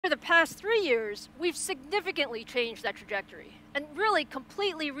Over the past 3 years, we've significantly changed that trajectory and really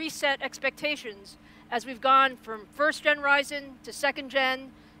completely reset expectations as we've gone from 1st gen Ryzen to 2nd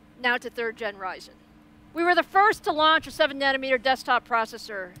gen, now to 3rd gen Ryzen. We were the first to launch a 7nm desktop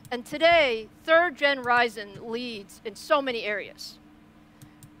processor, and today, 3rd gen Ryzen leads in so many areas.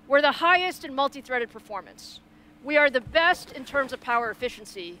 We're the highest in multi-threaded performance. We are the best in terms of power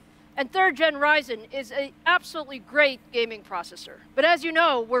efficiency, and 3rd gen Ryzen is an absolutely great gaming processor. But as you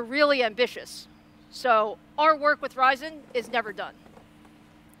know, we're really ambitious. So our work with Ryzen is never done.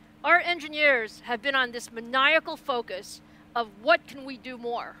 Our engineers have been on this maniacal focus of what can we do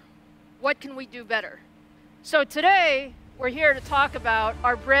more? What can we do better? So today, we're here to talk about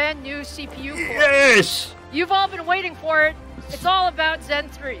our brand new CPU core. Yes! You've all been waiting for it. It's all about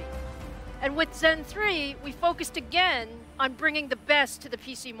Zen3. And with Zen3, we focused again on bringing the best to the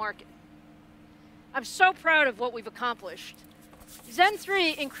PC market. I'm so proud of what we've accomplished.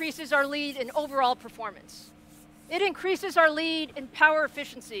 Zen3 increases our lead in overall performance. It increases our lead in power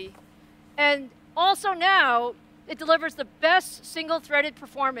efficiency. And also now, it delivers the best single-threaded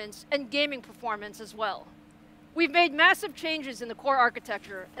performance and gaming performance as well. We've made massive changes in the core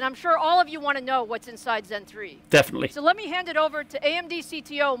architecture, and I'm sure all of you want to know what's inside Zen3. Definitely. So let me hand it over to AMD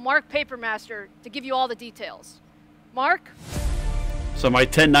CTO Mark Papermaster to give you all the details. Mark? So my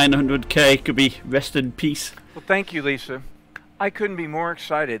 10900K could be rest in peace. Well, thank you, Lisa. I couldn't be more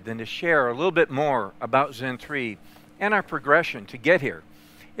excited than to share a little bit more about Zen3 and our progression to get here.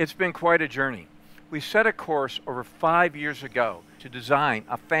 It's been quite a journey. We set a course over 5 years ago to design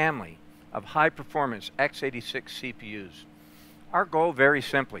a family of high-performance x86 CPUs. Our goal, very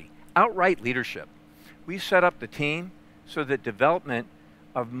simply, outright leadership. We set up the team so that development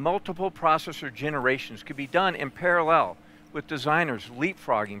of multiple processor generations could be done in parallel, with designers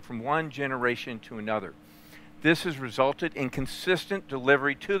leapfrogging from one generation to another. This has resulted in consistent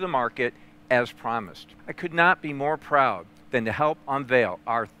delivery to the market as promised. I could not be more proud than to help unveil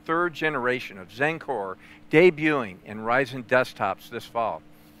our 3rd generation of Zen Core debuting in Ryzen desktops this fall.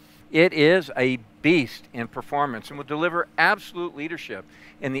 It is a beast in performance and will deliver absolute leadership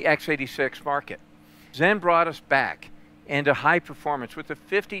in the x86 market. Zen brought us back into high performance with a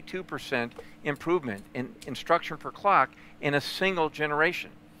 52% improvement in instruction per clock in a single generation.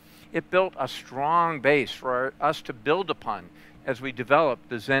 It built a strong base for us to build upon as we developed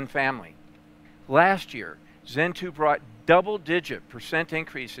the Zen family. Last year, Zen 2 brought double-digit %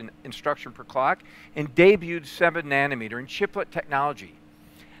 increase in instruction per clock and debuted 7nm in chiplet technology.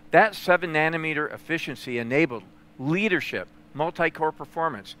 That 7nm efficiency enabled leadership, multi-core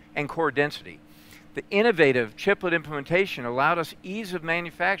performance, and core density. The innovative chiplet implementation allowed us ease of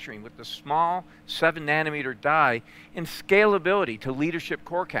manufacturing with the small 7nm die and scalability to leadership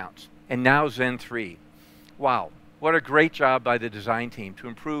core counts. And now Zen 3. Wow, what a great job by the design team to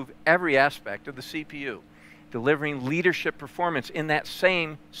improve every aspect of the CPU, delivering leadership performance in that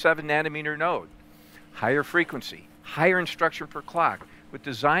same 7nm node. Higher frequency, higher instruction per clock, with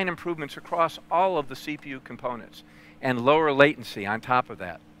design improvements across all of the CPU components, and lower latency on top of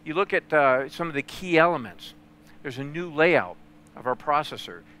that. You look at some of the key elements. There's a new layout of our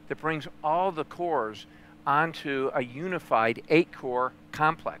processor that brings all the cores onto a unified 8-core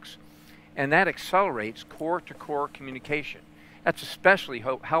complex, and that accelerates core-to-core communication. That's especially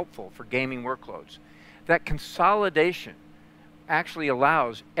helpful for gaming workloads. That consolidation actually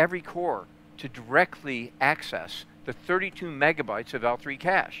allows every core to directly access the 32 megabytes of L3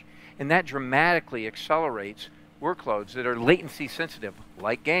 cache, and that dramatically accelerates workloads that are latency sensitive,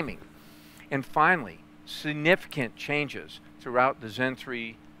 like gaming. And finally, significant changes throughout the Zen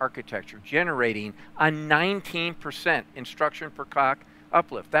 3 architecture, generating a 19% instruction per clock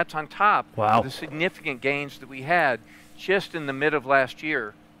uplift. That's on top of the significant gains that we had just in the mid of last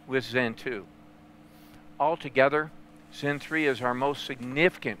year with Zen 2. Altogether, Zen 3 is our most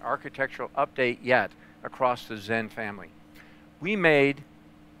significant architectural update yet across the Zen family. We made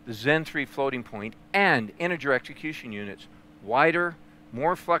the Zen 3 floating point and integer execution units wider,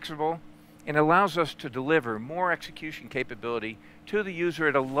 more flexible, and allows us to deliver more execution capability to the user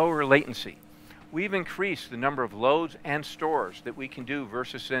at a lower latency. We've increased the number of loads and stores that we can do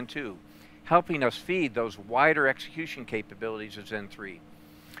versus Zen 2, helping us feed those wider execution capabilities of Zen 3.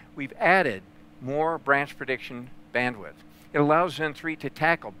 We've added more branch prediction bandwidth. It allows Zen 3 to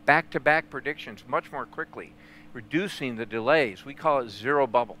tackle back-to-back predictions much more quickly, reducing the delays. We call it zero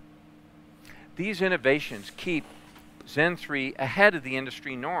bubble. These innovations keep Zen 3 ahead of the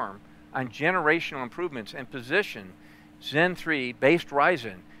industry norm on generational improvements and position Zen 3-based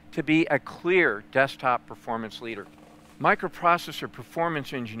Ryzen to be a clear desktop performance leader. Microprocessor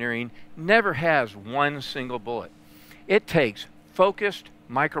performance engineering never has one single bullet. It takes focused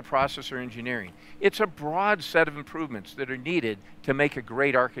microprocessor engineering. It's a broad set of improvements that are needed to make a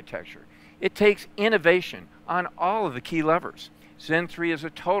great architecture. It takes innovation on all of the key levers. Zen 3 is a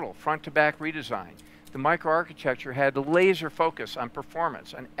total front-to-back redesign. The microarchitecture had laser focus on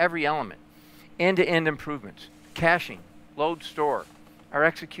performance on every element. End-to-end improvements, caching, load store, our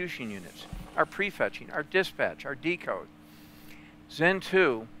execution units, our prefetching, our dispatch, our decode. Zen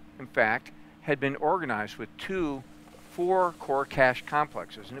 2, in fact, had been organized with 2 4-core cache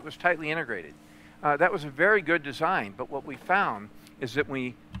complexes, and it was tightly integrated. That was a very good design, but what we found is that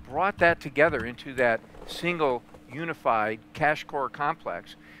we brought that together into that single unified cache core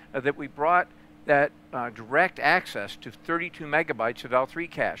complex, that we brought that direct access to 32 megabytes of L3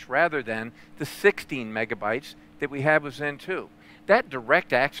 cache rather than the 16 megabytes that we have with Zen 2. That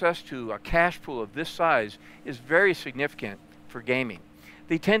direct access to a cache pool of this size is very significant for gaming.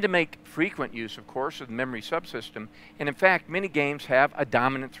 They tend to make frequent use, of course, of the memory subsystem, and in fact, many games have a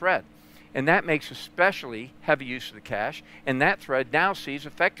dominant thread. And that makes especially heavy use of the cache, and that thread now sees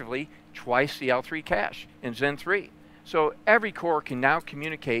effectively twice the L3 cache in Zen 3. So every core can now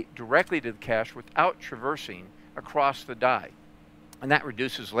communicate directly to the cache without traversing across the die, and that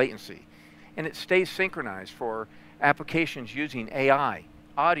reduces latency. And it stays synchronized for applications using AI,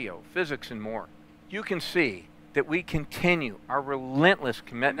 audio, physics, and more. You can see that we continue our relentless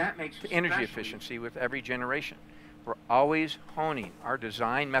commitment to energy efficiency with every generation. We're always honing our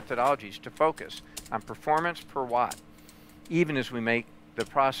design methodologies to focus on performance per watt, even as we make the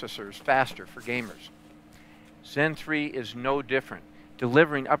processors faster for gamers. Zen 3 is no different,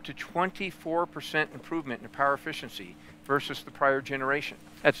 delivering up to 24% improvement in power efficiency versus the prior generation.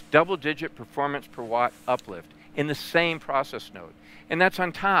 That's double-digit performance per watt uplift in the same process node. And that's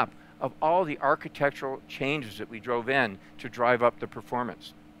on top of all the architectural changes that we drove in to drive up the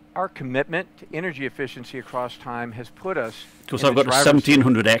performance. Our commitment to energy efficiency across time has put us because I've got a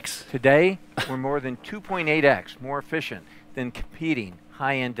 1700X. Today, we're more than 2.8x more efficient than competing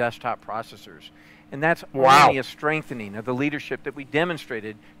high-end desktop processors. And that's only a strengthening of the leadership that we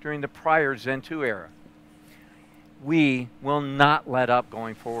demonstrated during the prior Zen 2 era. We will not let up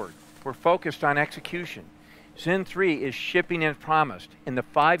going forward. We're focused on execution. Zen 3 is shipping as promised, and the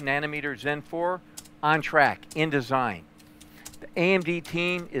 5-nanometer Zen 4 on track, in design. The AMD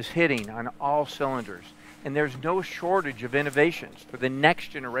team is hitting on all cylinders, and there's no shortage of innovations for the next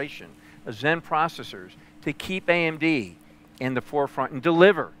generation of Zen processors to keep AMD in the forefront and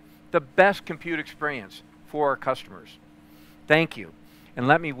deliver the best compute experience for our customers. Thank you, and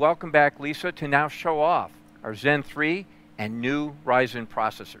let me welcome back Lisa to now show off our Zen 3 and new Ryzen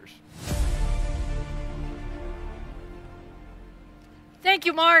processors. Thank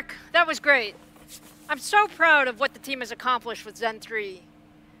you, Mark. That was great. I'm so proud of what the team has accomplished with Zen 3.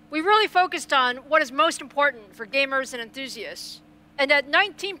 We really focused on what is most important for gamers and enthusiasts. And at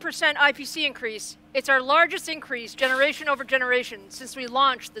 19% IPC increase, it's our largest increase generation over generation since we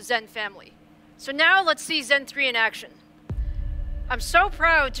launched the Zen family. So now let's see Zen 3 in action. I'm so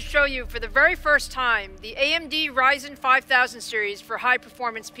proud to show you for the very first time the AMD Ryzen 5000 series for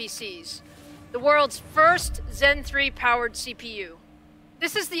high-performance PCs, the world's first Zen 3 powered CPU.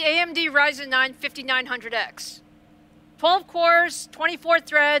 This is the AMD Ryzen 9 5900X. 12 cores, 24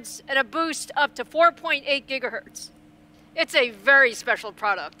 threads, and a boost up to 4.8 gigahertz. It's a very special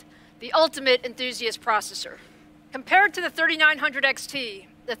product, the ultimate enthusiast processor. Compared to the 3900 XT,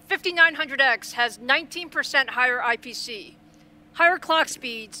 the 5900X has 19% higher IPC, higher clock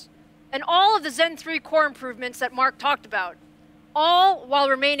speeds, and all of the Zen 3 core improvements that Mark talked about, all while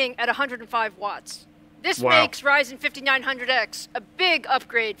remaining at 105 watts. This makes Ryzen 5900X a big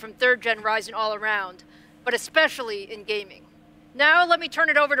upgrade from 3rd Gen Ryzen all around, but especially in gaming. Now let me turn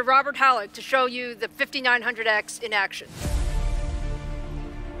it over to Robert Halleck to show you the 5900X in action.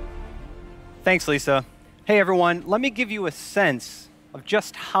 Thanks, Lisa. Hey everyone, let me give you a sense of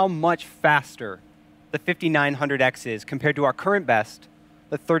just how much faster the 5900X is compared to our current best,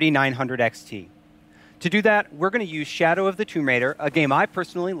 the 3900 XT. To do that, we're going to use Shadow of the Tomb Raider, a game I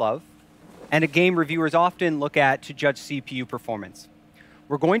personally love, and a game reviewers often look at to judge CPU performance.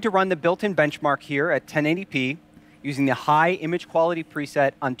 We're going to run the built-in benchmark here at 1080p using the high image quality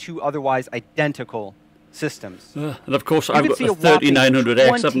preset on 2 otherwise identical systems. And of course, I've got the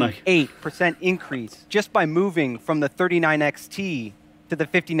 3900X, haven't I? 28% increase just by moving from the 39XT to the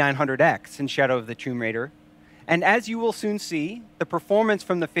 5900X in Shadow of the Tomb Raider. And as you will soon see, the performance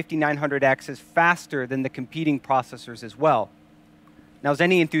from the 5900X is faster than the competing processors as well. Now, as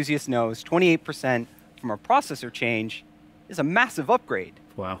any enthusiast knows, 28% from a processor change is a massive upgrade.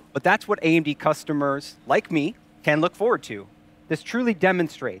 Wow. But that's what AMD customers, like me, can look forward to. This truly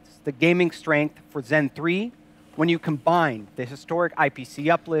demonstrates the gaming strength for Zen 3 when you combine the historic IPC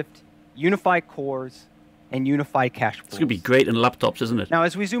uplift, unified cores, and unified cache pools. It's going to be great in laptops, isn't it? Now,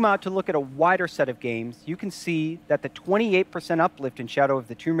 as we zoom out to look at a wider set of games, you can see that the 28% uplift in Shadow of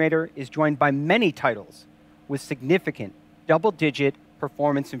the Tomb Raider is joined by many titles with significant double-digit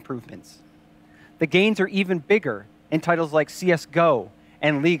performance improvements. The gains are even bigger in titles like CSGO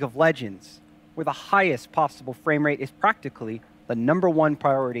and League of Legends, where the highest possible frame rate is practically the #1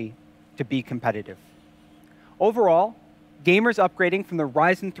 priority to be competitive. Overall, gamers upgrading from the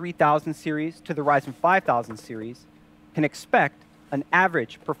Ryzen 3000 series to the Ryzen 5000 series can expect an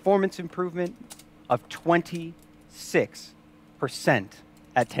average performance improvement of 26%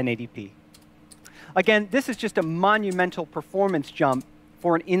 at 1080p. Again, this is just a monumental performance jump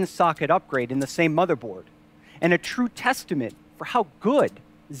for an in-socket upgrade in the same motherboard, and a true testament for how good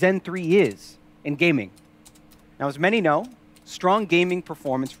Zen 3 is in gaming. Now, as many know, strong gaming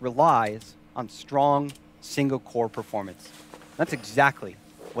performance relies on strong single-core performance. That's exactly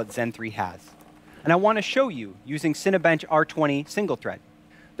what Zen 3 has. And I want to show you using Cinebench R20 single-thread.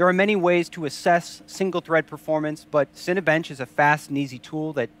 There are many ways to assess single-thread performance, but Cinebench is a fast and easy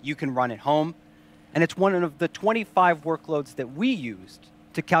tool that you can run at home, and it's one of the 25 workloads that we used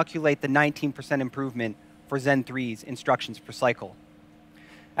to calculate the 19% improvement for Zen 3's instructions per cycle.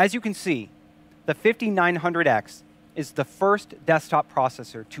 As you can see, the 5900X is the first desktop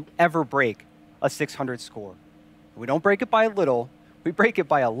processor to ever break a 600 score. We don't break it by a little, we break it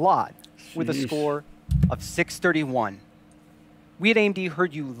by a lot, with a score of 631. We at AMD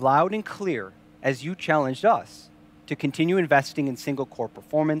heard you loud and clear as you challenged us to continue investing in single-core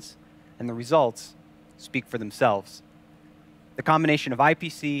performance, and the results speak for themselves. The combination of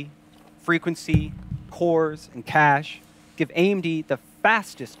IPC, frequency, cores, and cache give AMD the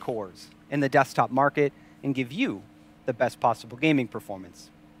fastest cores in the desktop market and give you the best possible gaming performance.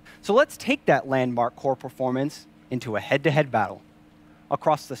 So let's take that landmark core performance into a head-to-head battle.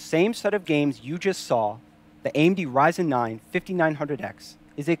 Across the same set of games you just saw, the AMD Ryzen 9 5900X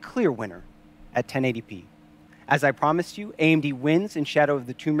is a clear winner at 1080p. As I promised you, AMD wins in Shadow of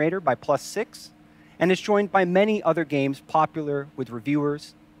the Tomb Raider by +6, and is joined by many other games popular with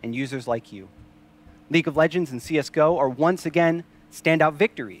reviewers and users like you. League of Legends and CSGO are once again standout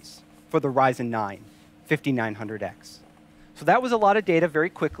victories for the Ryzen 9 5900X. So that was a lot of data very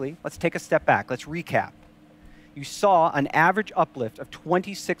quickly. Let's take a step back. Let's recap. You saw an average uplift of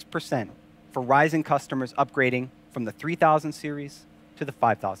 26% for Ryzen customers upgrading from the 3000 series to the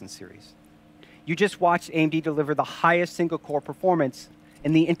 5000 series. You just watched AMD deliver the highest single-core performance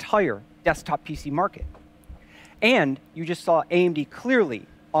in the entire desktop PC market. And you just saw AMD clearly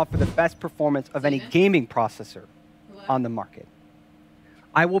offer the best performance of any gaming processor on the market.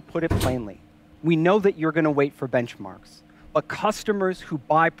 I will put it plainly. We know that you're going to wait for benchmarks, but customers who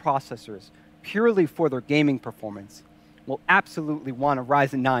buy processors purely for their gaming performance will absolutely want a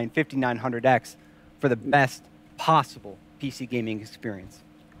Ryzen 9 5900X for the best possible PC gaming experience.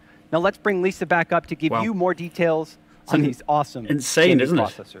 Now let's bring Lisa back up to give you more details on these awesome gaming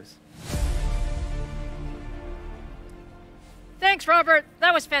processors. Thanks, Robert.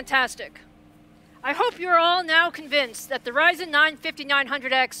 That was fantastic. I hope you're all now convinced that the Ryzen 9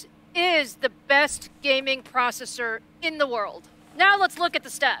 5900X is the best gaming processor in the world. Now let's look at the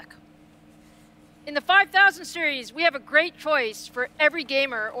stack. In the 5000 series, we have a great choice for every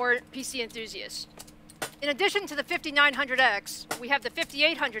gamer or PC enthusiast. In addition to the 5900X, we have the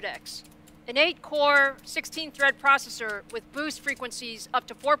 5800X, an 8-core, 16-thread processor with boost frequencies up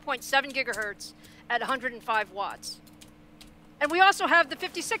to 4.7 gigahertz at 105 watts. And we also have the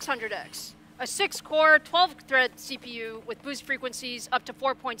 5600X, a 6-core, 12-thread CPU with boost frequencies up to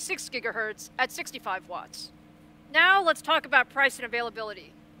 4.6 gigahertz at 65 watts. Now let's talk about price and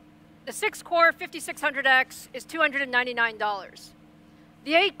availability. The 6-core 5600X is $299.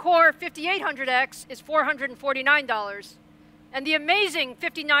 The 8-core 5800X is $449. And the amazing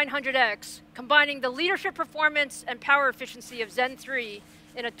 5900X, combining the leadership performance and power efficiency of Zen 3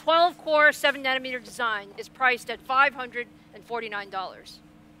 in a 12-core 7nm design, is priced at $549.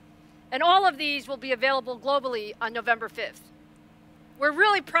 And all of these will be available globally on November 5th. We're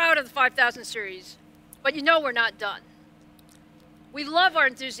really proud of the 5000 series, but you know we're not done. We love our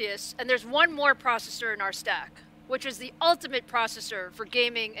enthusiasts, and there's one more processor in our stack, which is the ultimate processor for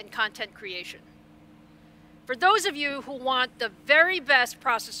gaming and content creation. For those of you who want the very best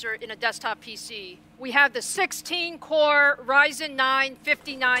processor in a desktop PC, we have the 16-core Ryzen 9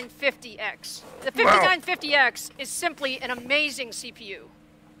 5950X. The 5950X is simply an amazing CPU.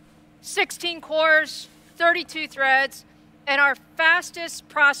 16 cores, 32 threads, and our fastest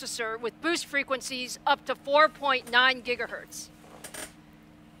processor with boost frequencies up to 4.9 gigahertz.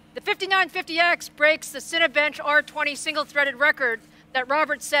 The 5950X breaks the Cinebench R20 single-threaded record that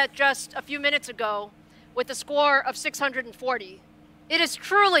Robert set just a few minutes ago with a score of 640. It is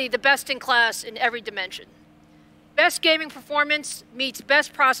truly the best in class in every dimension. Best gaming performance meets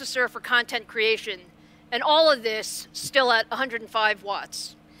best processor for content creation, and all of this still at 105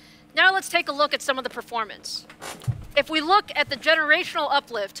 watts. Now let's take a look at some of the performance. If we look at the generational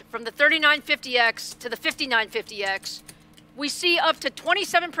uplift from the 3950X to the 5950X, we see up to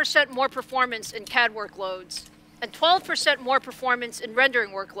 27% more performance in CAD workloads and 12% more performance in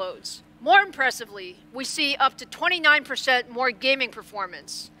rendering workloads. More impressively, we see up to 29% more gaming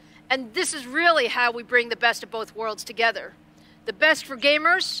performance. And this is really how we bring the best of both worlds together. The best for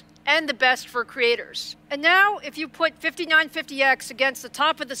gamers and the best for creators. And now, if you put 5950X against the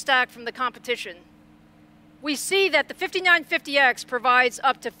top of the stack from the competition, we see that the 5950X provides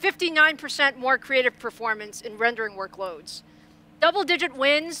up to 59% more creative performance in rendering workloads, double-digit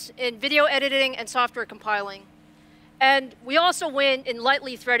wins in video editing and software compiling, and we also win in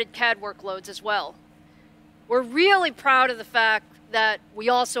lightly threaded CAD workloads as well. We're really proud of the fact that we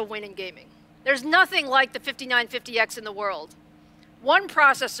also win in gaming. There's nothing like the 5950X in the world. One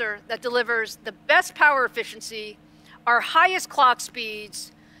processor that delivers the best power efficiency, our highest clock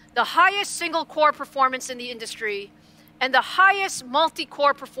speeds, the highest single-core performance in the industry, and the highest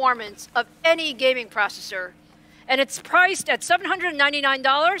multi-core performance of any gaming processor. And it's priced at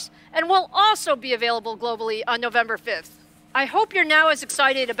 $799 and will also be available globally on November 5th. I hope you're now as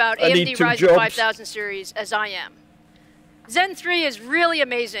excited about AMD Ryzen 5000 series as I am. Zen3 is really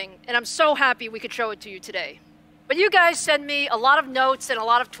amazing, and I'm so happy we could show it to you today. But you guys send me a lot of notes and a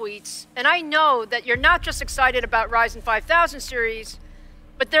lot of tweets, and I know that you're not just excited about Ryzen 5000 series,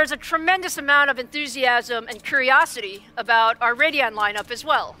 but there's a tremendous amount of enthusiasm and curiosity about our Radeon lineup as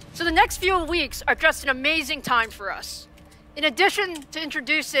well. So the next few weeks are just an amazing time for us. In addition to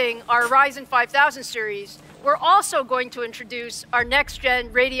introducing our Ryzen 5000 series, we're also going to introduce our next-gen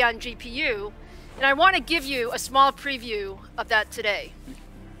Radeon GPU, and I want to give you a small preview of that today.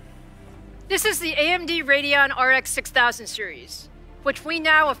 This is the AMD Radeon Rx6000 series, which we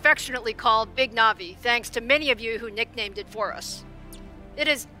now affectionately call Big Navi, thanks to many of you who nicknamed it for us. It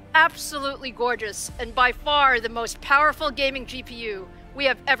is absolutely gorgeous and by far the most powerful gaming GPU we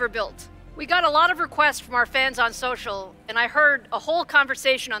have ever built. We got a lot of requests from our fans on social, and I heard a whole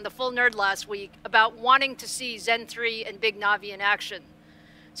conversation on The Full Nerd last week about wanting to see Zen3 and Big Navi in action.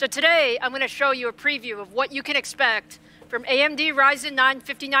 So today, I'm going to show you a preview of what you can expect from AMD Ryzen 9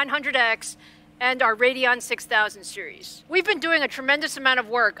 5900X and our Radeon 6000 series. We've been doing a tremendous amount of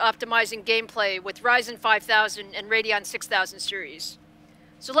work optimizing gameplay with Ryzen 5000 and Radeon 6000 series.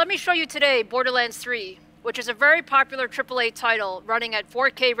 So let me show you today Borderlands 3, which is a very popular AAA title running at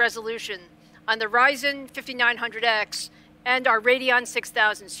 4K resolution on the Ryzen 5900X and our Radeon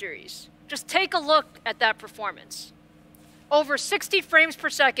 6000 series. Just take a look at that performance. Over 60 frames per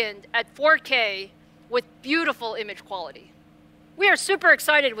second at 4K with beautiful image quality. We are super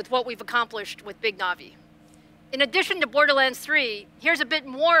excited with what we've accomplished with Big Navi. In addition to Borderlands 3, here's a bit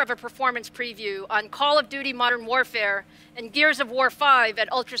more of a performance preview on Call of Duty Modern Warfare and Gears of War 5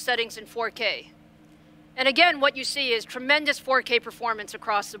 at ultra settings in 4K. And again, what you see is tremendous 4K performance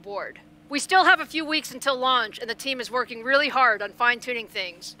across the board. We still have a few weeks until launch, and the team is working really hard on fine-tuning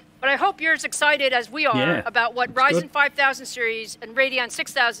things. But I hope you're as excited as we are about what Ryzen 5000 series and Radeon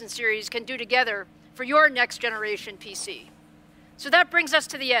 6000 series can do together for your next-generation PC. So that brings us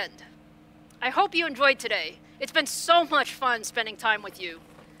to the end. I hope you enjoyed today. It's been so much fun spending time with you.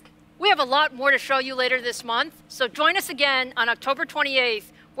 We have a lot more to show you later this month, so join us again on October 28th,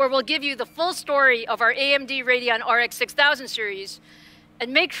 where we'll give you the full story of our AMD Radeon RX6000 series,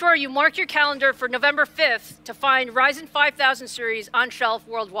 and make sure you mark your calendar for November 5th to find Ryzen 5000 series on shelf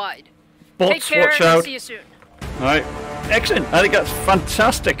worldwide. Bots, take care watch and out. see you soon. All right, excellent. I think that's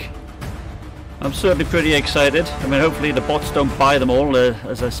fantastic. I'm certainly pretty excited. I mean, hopefully the bots don't buy them all,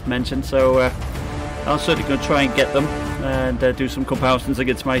 as I mentioned, so I'm certainly going to try and get them and do some comparisons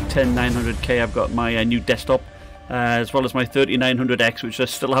against my 10900K. I've got my new desktop, as well as my 3900X, which I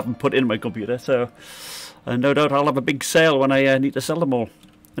still haven't put in my computer, so no doubt I'll have a big sale when I need to sell them all.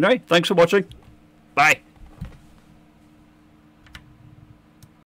 Anyway, thanks for watching. Bye.